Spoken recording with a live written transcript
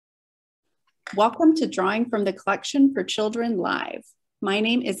Welcome to Drawing from the Collection for Children Live. My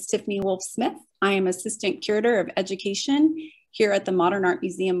name is Tiffany Wolf-Smith. I am Assistant Curator of Education here at the Modern Art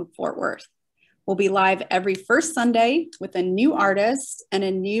Museum of Fort Worth. We'll be live every first Sunday with a new artist and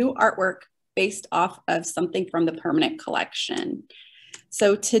a new artwork based off of something from the permanent collection.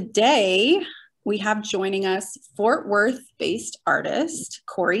 So today we have joining us Fort Worth-based artist,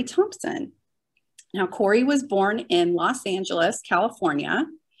 Corrie Thompson. Now, Corrie was born in Los Angeles, California.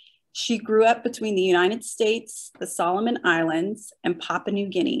 She grew up between the United States, the Solomon Islands, and Papua New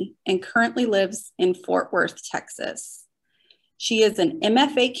Guinea, and currently lives in Fort Worth, Texas. She is an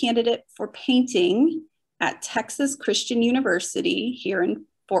MFA candidate for painting at Texas Christian University here in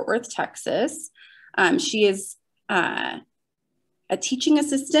Fort Worth, Texas. She is a teaching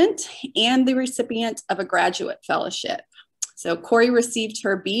assistant and the recipient of a graduate fellowship. So Corrie received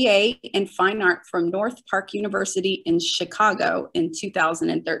her BA in Fine Art from North Park University in Chicago in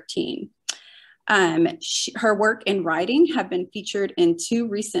 2013. Her work in writing have been featured in two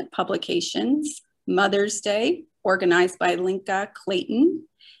recent publications, Mother's Day, organized by Linka Clayton,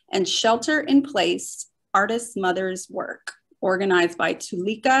 and Shelter in Place, Artist Mother's Work, organized by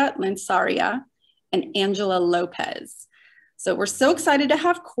Tulika Lansaria and Angela Lopez. So we're so excited to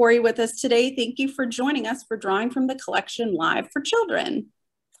have Corrie with us today. Thank you for joining us for Drawing from the Collection Live for Children.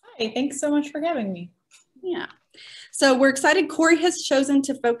 Hi, thanks so much for having me. Yeah. So we're excited. Corrie has chosen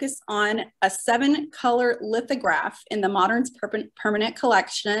to focus on a 7-color lithograph in the Modern's Permanent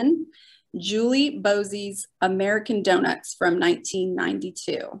Collection, Julie Bozzi's American Donuts from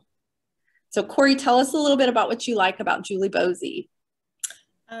 1992. So Corrie, tell us a little bit about what you like about Julie Bozzi.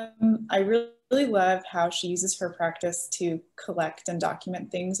 I really love how she uses her practice to collect and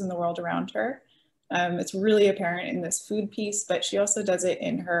document things in the world around her. It's really apparent in this food piece, but she also does it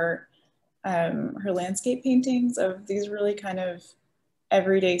in her landscape paintings of these really kind of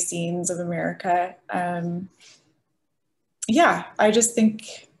everyday scenes of America. Yeah, I just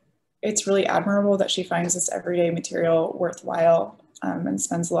think it's really admirable that she finds this everyday material worthwhile and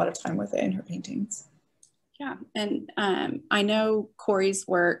spends a lot of time with it in her paintings. Yeah, and I know Corrie's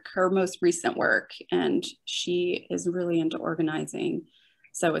work, her most recent work, and she is really into organizing.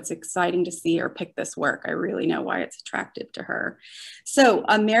 So it's exciting to see her pick this work. I really know why it's attractive to her. So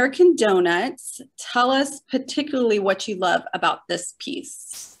American Donuts, tell us particularly what you love about this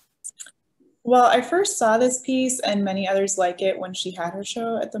piece. Well, I first saw this piece and many others like it when she had her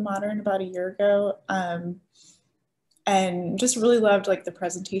show at the Modern about a year ago. And just really loved like the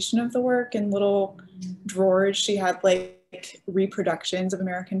presentation of the work and little drawers. She had like reproductions of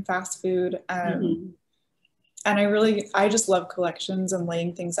American fast food. And I just love collections and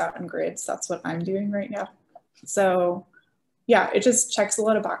laying things out in grids. That's what I'm doing right now. So yeah, it just checks a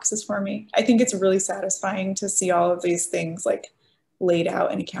lot of boxes for me. I think it's really satisfying to see all of these things like laid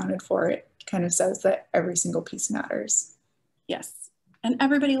out and accounted for. It kind of says that every single piece matters. Yes, and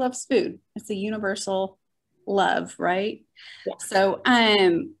everybody loves food. It's a universal love, right? Yeah. So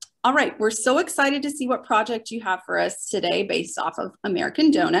all right, we're so excited to see what project you have for us today based off of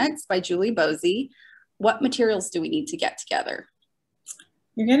American Donuts by Julie Bozzi. What materials do we need to get together?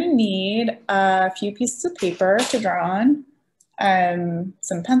 You're going to need a few pieces of paper to draw on,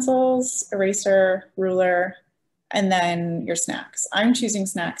 some pencils, eraser, ruler, and then your snacks. I'm choosing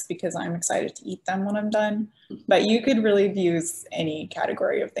snacks because I'm excited to eat them when I'm done, but you could really use any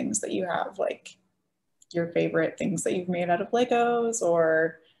category of things that you have, like your favorite things that you've made out of Legos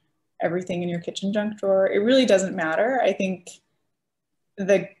or everything in your kitchen junk drawer. It really doesn't matter. I think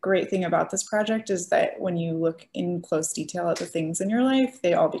the great thing about this project is that when you look in close detail at the things in your life,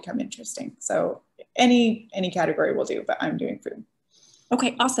 they all become interesting. So any category will do, but I'm doing food.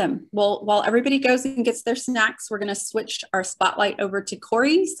 Okay, awesome. Well, while everybody goes and gets their snacks, we're going to switch our spotlight over to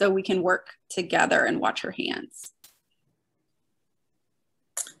Corrie so we can work together and watch her hands.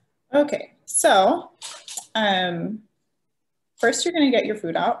 Okay, so first you're going to get your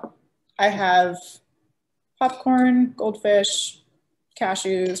food out. I have popcorn, goldfish,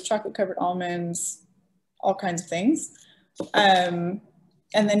 cashews, chocolate covered almonds, all kinds of things. And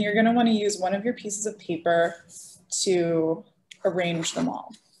then you're going to want to use one of your pieces of paper to arrange them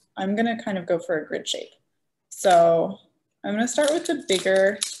all. I'm going to kind of go for a grid shape. So I'm going to start with the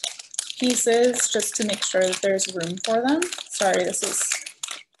bigger pieces just to make sure that there's room for them. Sorry, this is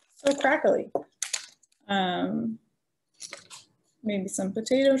so crackly. Maybe some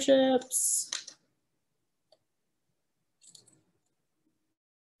potato chips.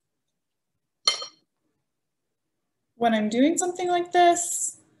 When I'm doing something like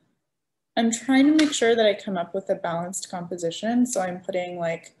this, I'm trying to make sure that I come up with a balanced composition. So I'm putting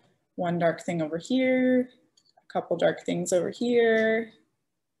like one dark thing over here, a couple dark things over here,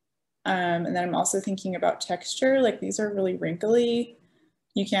 And then I'm also thinking about texture. Like these are really wrinkly.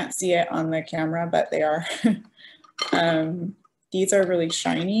 You can't see it on the camera, but they are. These are really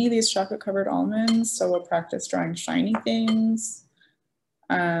shiny, these chocolate covered almonds. So we'll practice drawing shiny things.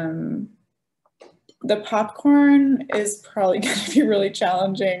 The popcorn is probably going to be really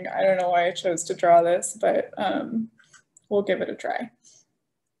challenging. I don't know why I chose to draw this, but we'll give it a try.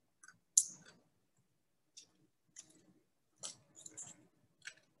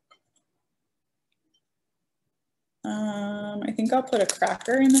 I think I'll put a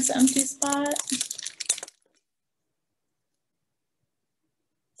cracker in this empty spot.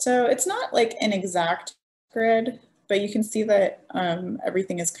 So it's not like an exact grid, but you can see that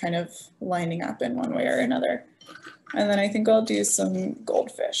everything is kind of lining up in one way or another. And then I think I'll do some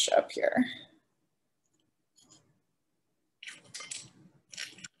goldfish up here.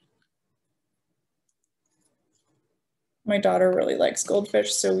 My daughter really likes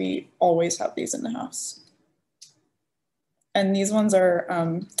goldfish, so we always have these in the house. And these ones are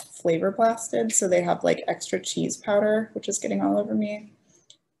flavor blasted, so they have like extra cheese powder, which is getting all over me.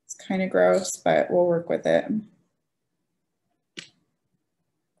 It's kind of gross, but we'll work with it.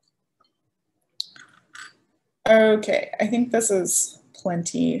 Okay, I think this is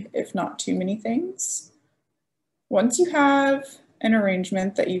plenty, if not too many things. Once you have an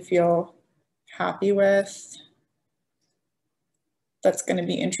arrangement that you feel happy with, that's going to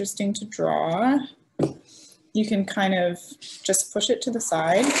be interesting to draw, you can kind of just push it to the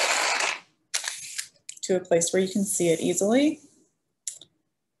side to a place where you can see it easily.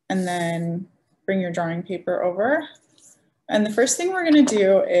 And then bring your drawing paper over. And the first thing we're going to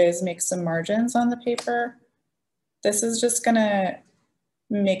do is make some margins on the paper. This is just going to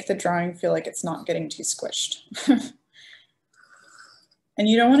make the drawing feel like it's not getting too squished. And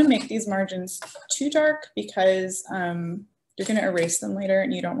you don't want to make these margins too dark because you're going to erase them later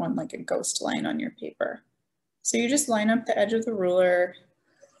and you don't want like a ghost line on your paper. So you just line up the edge of the ruler.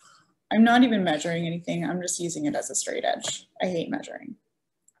 I'm not even measuring anything. I'm just using it as a straight edge. I hate measuring.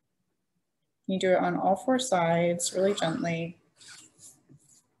 You do it on all four sides really gently.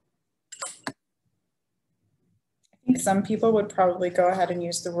 I think some people would probably go ahead and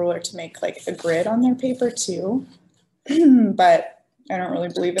use the ruler to make like a grid on their paper too, but I don't really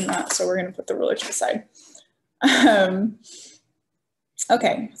believe in that. So we're going to put the ruler to the side.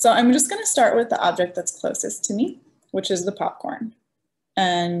 Okay, so I'm just going to start with the object that's closest to me, which is the popcorn.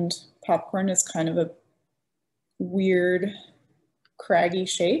 And popcorn is kind of a weird, craggy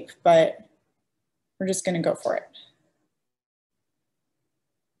shape, but we're just going to go for it.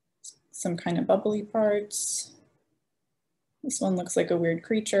 Some kind of bubbly parts. This one looks like a weird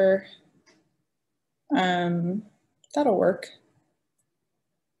creature. That'll work.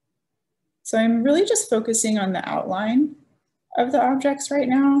 So I'm really just focusing on the outline of the objects right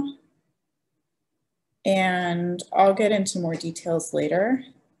now. And I'll get into more details later.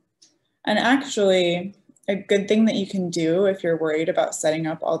 And actually, a good thing that you can do if you're worried about setting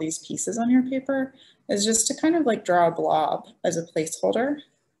up all these pieces on your paper is just to kind of like draw a blob as a placeholder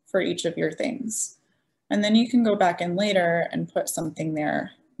for each of your things. And then you can go back in later and put something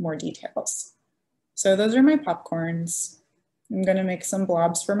there, more details. So those are my popcorns. I'm gonna make some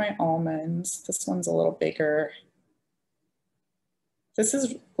blobs for my almonds. This one's a little bigger. This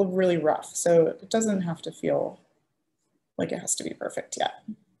is really rough, so it doesn't have to feel like it has to be perfect yet.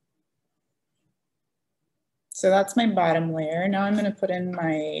 So that's my bottom layer. Now I'm gonna put in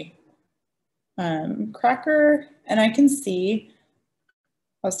my cracker, and I can see,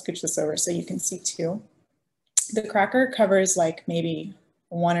 I'll scooch this over so you can see too. The cracker covers like maybe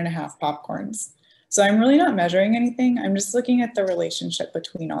 1.5 popcorns. So I'm really not measuring anything. I'm just looking at the relationship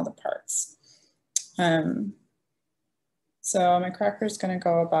between all the parts. So my cracker is going to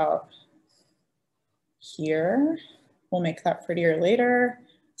go about here. We'll make that prettier later.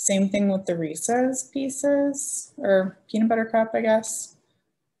 Same thing with the Reese's pieces, or peanut butter cup, I guess.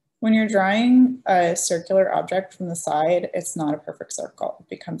 When you're drawing a circular object from the side, it's not a perfect circle. It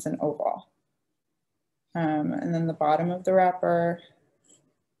becomes an oval. And then the bottom of the wrapper,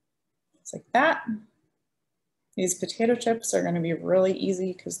 it's like that. These potato chips are going to be really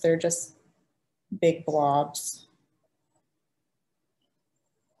easy because they're just big blobs.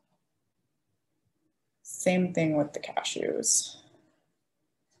 Same thing with the cashews.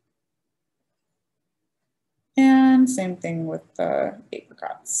 And same thing with the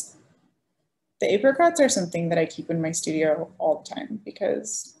apricots. The apricots are something that I keep in my studio all the time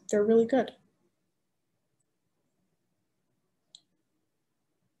because they're really good.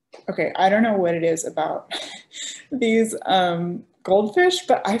 Okay, I don't know what it is about these goldfish,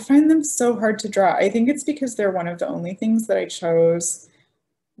 but I find them so hard to draw. I think it's because they're one of the only things that I chose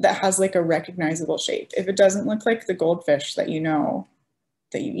that has like a recognizable shape. If it doesn't look like the goldfish that you know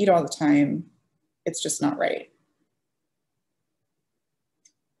that you eat all the time, it's just not right.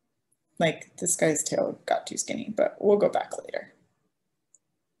 Like this guy's tail got too skinny, but we'll go back later.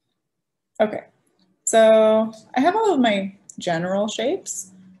 Okay, so I have all of my general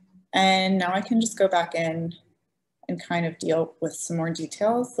shapes, and now I can just go back in and kind of deal with some more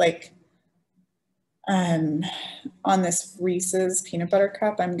details. Like on this Reese's peanut butter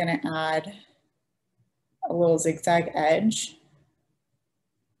cup, I'm gonna add a little zigzag edge.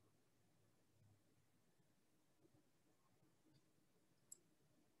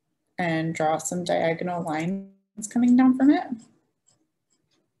 And draw some diagonal lines coming down from it.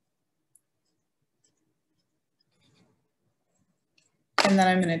 And then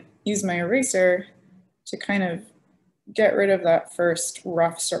I'm going to use my eraser to kind of get rid of that first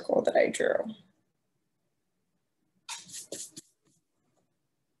rough circle that I drew.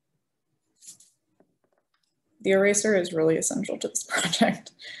 The eraser is really essential to this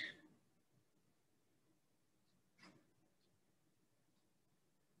project.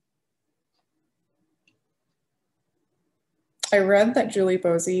 I read that Julie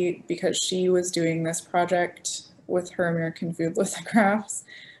Bozzi, because she was doing this project with her American food lithographs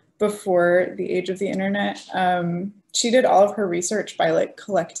before the age of the internet, she did all of her research by like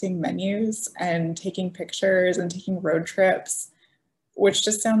collecting menus and taking pictures and taking road trips, which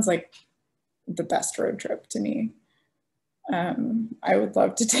just sounds like the best road trip to me. I would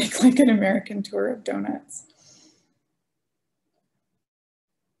love to take like an American tour of donuts.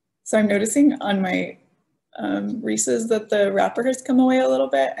 So I'm noticing on my Reese's that the wrapper has come away a little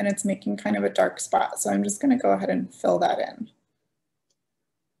bit and it's making kind of a dark spot. So I'm just going to go ahead and fill that in.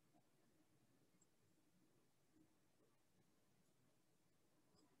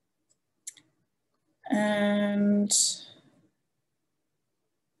 And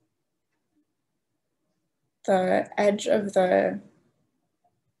the edge of the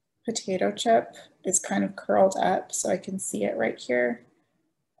potato chip is kind of curled up, so I can see it right here.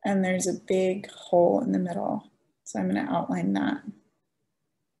 And there's a big hole in the middle. So I'm going to outline that.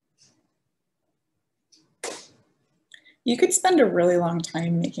 You could spend a really long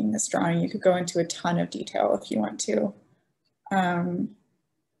time making this drawing. You could go into a ton of detail if you want to.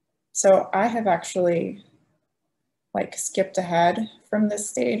 So I have actually like skipped ahead from this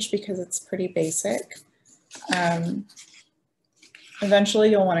stage because it's pretty basic.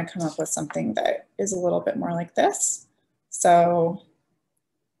 Eventually you'll want to come up with something that is a little bit more like this. So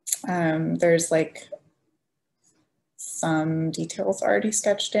there's like some details already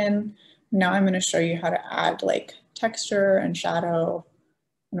sketched in. Now I'm going to show you how to add like texture and shadow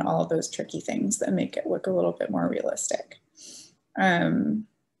and all of those tricky things that make it look a little bit more realistic.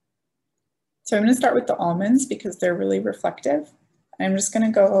 So I'm going to start with the almonds because they're really reflective. I'm just going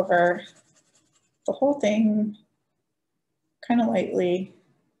to go over the whole thing kind of lightly.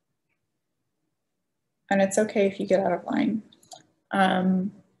 And it's okay if you get out of line.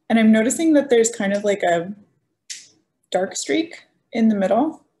 And I'm noticing that there's kind of like a dark streak in the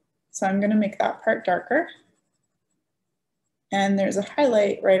middle. So I'm going to make that part darker. And there's a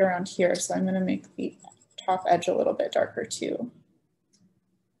highlight right around here. So I'm going to make the top edge a little bit darker too.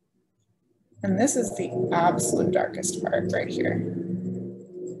 And this is the absolute darkest part right here.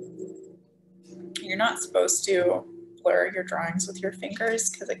 You're not supposed to blur your drawings with your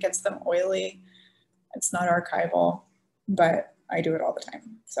fingers because it gets them oily. It's not archival, but I do it all the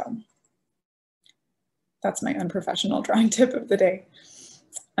time. So that's my unprofessional drawing tip of the day.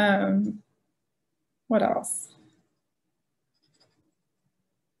 What else?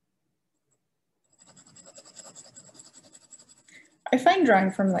 I find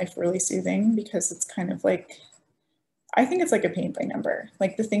drawing from life really soothing because it's kind of like, I think it's like a paint by number.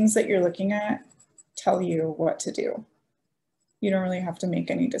 Like the things that you're looking at tell you what to do. You don't really have to make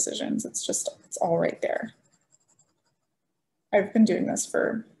any decisions. It's just, it's all right there. I've been doing this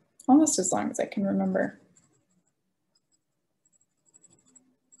for almost as long as I can remember.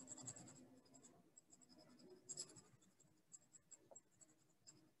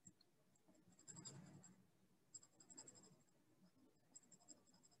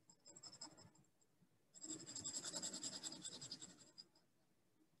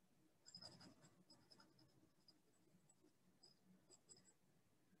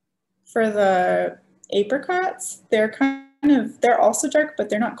 For the apricots, they're also dark, but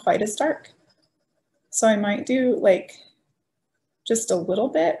they're not quite as dark. So I might do like just a little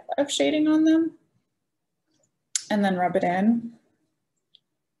bit of shading on them and then rub it in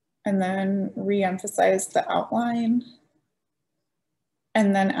and then re-emphasize the outline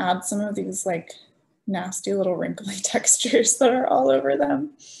and then add some of these like nasty little wrinkly textures that are all over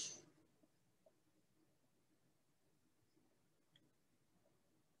them.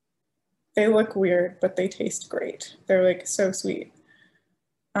 They look weird, but they taste great. They're like so sweet.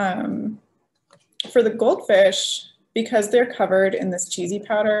 For the goldfish, because they're covered in this cheesy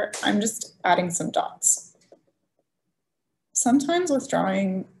powder, I'm just adding some dots. Sometimes with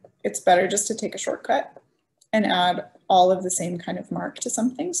drawing, it's better just to take a shortcut and add all of the same kind of mark to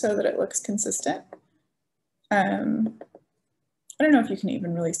something so that it looks consistent. I don't know if you can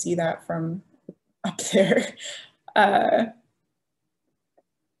even really see that from up there. And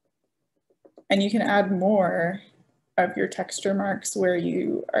you can add more of your texture marks where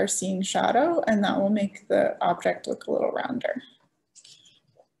you are seeing shadow, and that will make the object look a little rounder,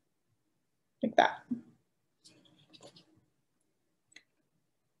 like that.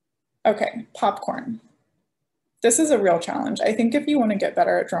 Okay, popcorn. This is a real challenge. I think if you want to get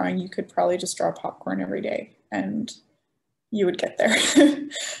better at drawing, you could probably just draw popcorn every day and you would get there.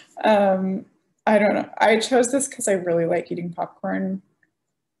 I don't know. I chose this because I really like eating popcorn,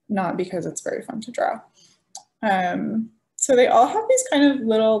 not because it's very fun to draw. So they all have these kind of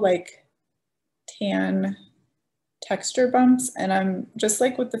little like tan texture bumps, and I'm just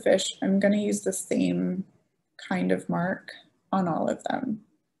like with the fish, I'm going to use the same kind of mark on all of them,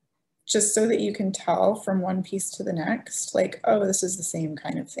 just so that you can tell from one piece to the next, like, oh, this is the same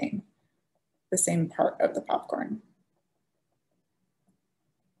kind of thing, the same part of the popcorn.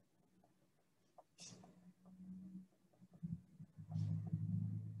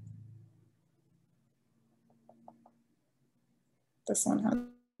 This one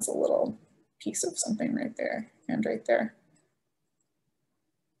has a little piece of something right there and right there.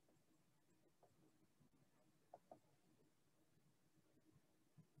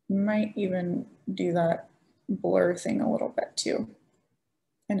 Might even do that blur thing a little bit too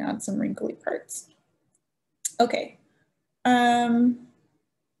and add some wrinkly parts. Okay.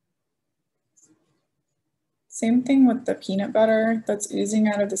 Same thing with the peanut butter that's oozing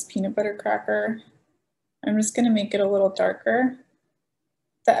out of this peanut butter cracker. I'm just going to make it a little darker.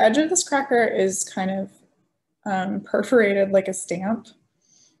 The edge of this cracker is kind of perforated like a stamp.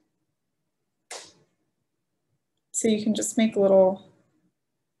 So you can just make little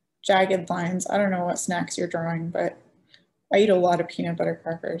jagged lines. I don't know what snacks you're drawing, but I eat a lot of peanut butter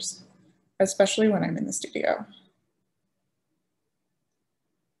crackers, especially when I'm in the studio.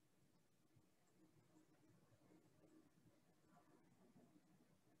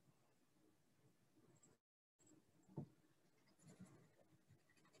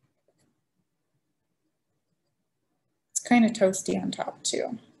 It's kind of toasty on top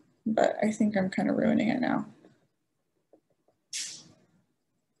too, but I think I'm kind of ruining it now.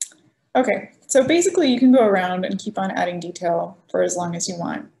 Okay, so basically you can go around and keep on adding detail for as long as you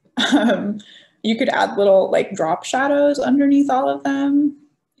want. You could add little like drop shadows underneath all of them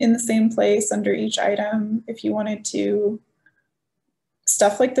in the same place under each item if you wanted to.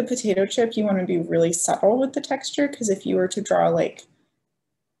 Stuff like the potato chip, you want to be really subtle with the texture, because if you were to draw like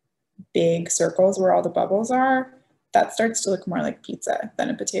big circles where all the bubbles are, that starts to look more like pizza than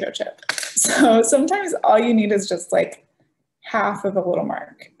a potato chip. So sometimes all you need is just like half of a little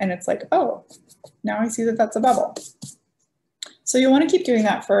mark, and it's like, oh, now I see that that's a bubble. So you want to keep doing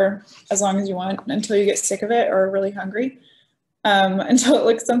that for as long as you want until you get sick of it or are really hungry, until it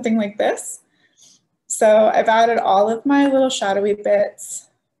looks something like this. So I've added all of my little shadowy bits,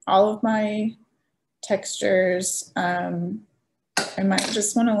 all of my textures. I might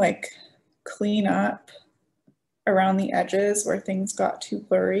just want to like clean up around the edges where things got too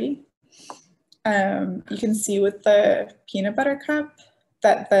blurry. You can see with the peanut butter cup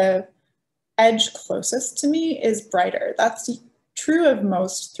that the edge closest to me is brighter. That's true of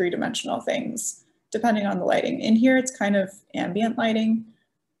most three-dimensional things, depending on the lighting. In here, it's kind of ambient lighting,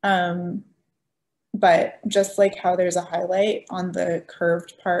 but just like how there's a highlight on the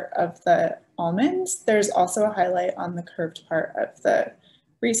curved part of the almonds, there's also a highlight on the curved part of the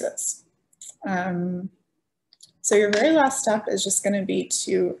Reese's. So your very last step is just going to be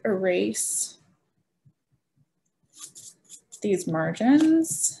to erase these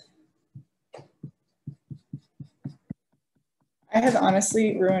margins. I have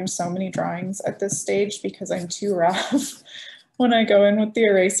honestly ruined so many drawings at this stage because I'm too rough when I go in with the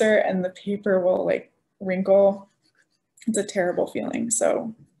eraser and the paper will like wrinkle. It's a terrible feeling,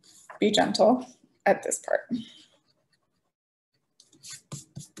 so be gentle at this part.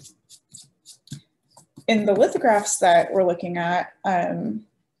 In the lithographs that we're looking at,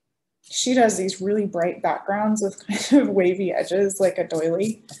 she does these really bright backgrounds with kind of wavy edges like a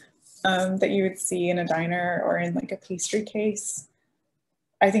doily that you would see in a diner or in like a pastry case.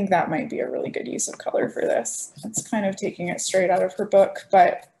 I think that might be a really good use of color for this. It's kind of taking it straight out of her book,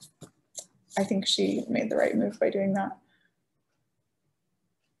 but I think she made the right move by doing that.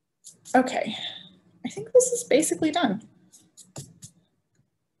 Okay, I think this is basically done.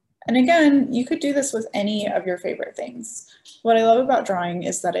 And again, you could do this with any of your favorite things. What I love about drawing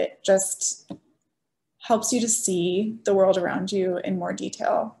is that it just helps you to see the world around you in more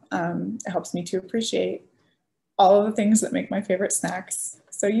detail. It helps me to appreciate all of the things that make my favorite snacks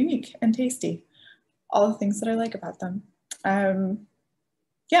so unique and tasty, all the things that I like about them.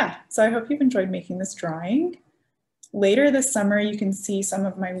 Yeah, so I hope you've enjoyed making this drawing. Later this summer, you can see some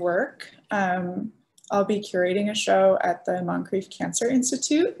of my work. I'll be curating a show at the Moncrief Cancer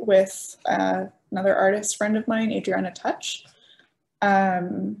Institute with another artist friend of mine, Adriana Touch.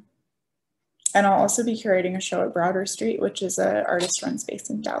 And I'll also be curating a show at Browder Street, which is an artist-run space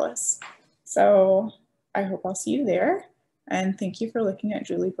in Dallas. So I hope I'll see you there. And thank you for looking at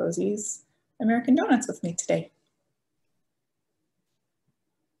Julie Bozzi's American Donuts with me today.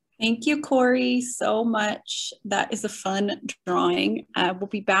 Thank you, Corrie, so much. That is a fun drawing. We'll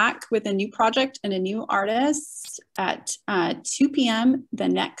be back with a new project and a new artist at 2 p.m. the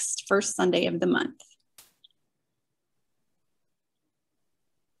next first Sunday of the month.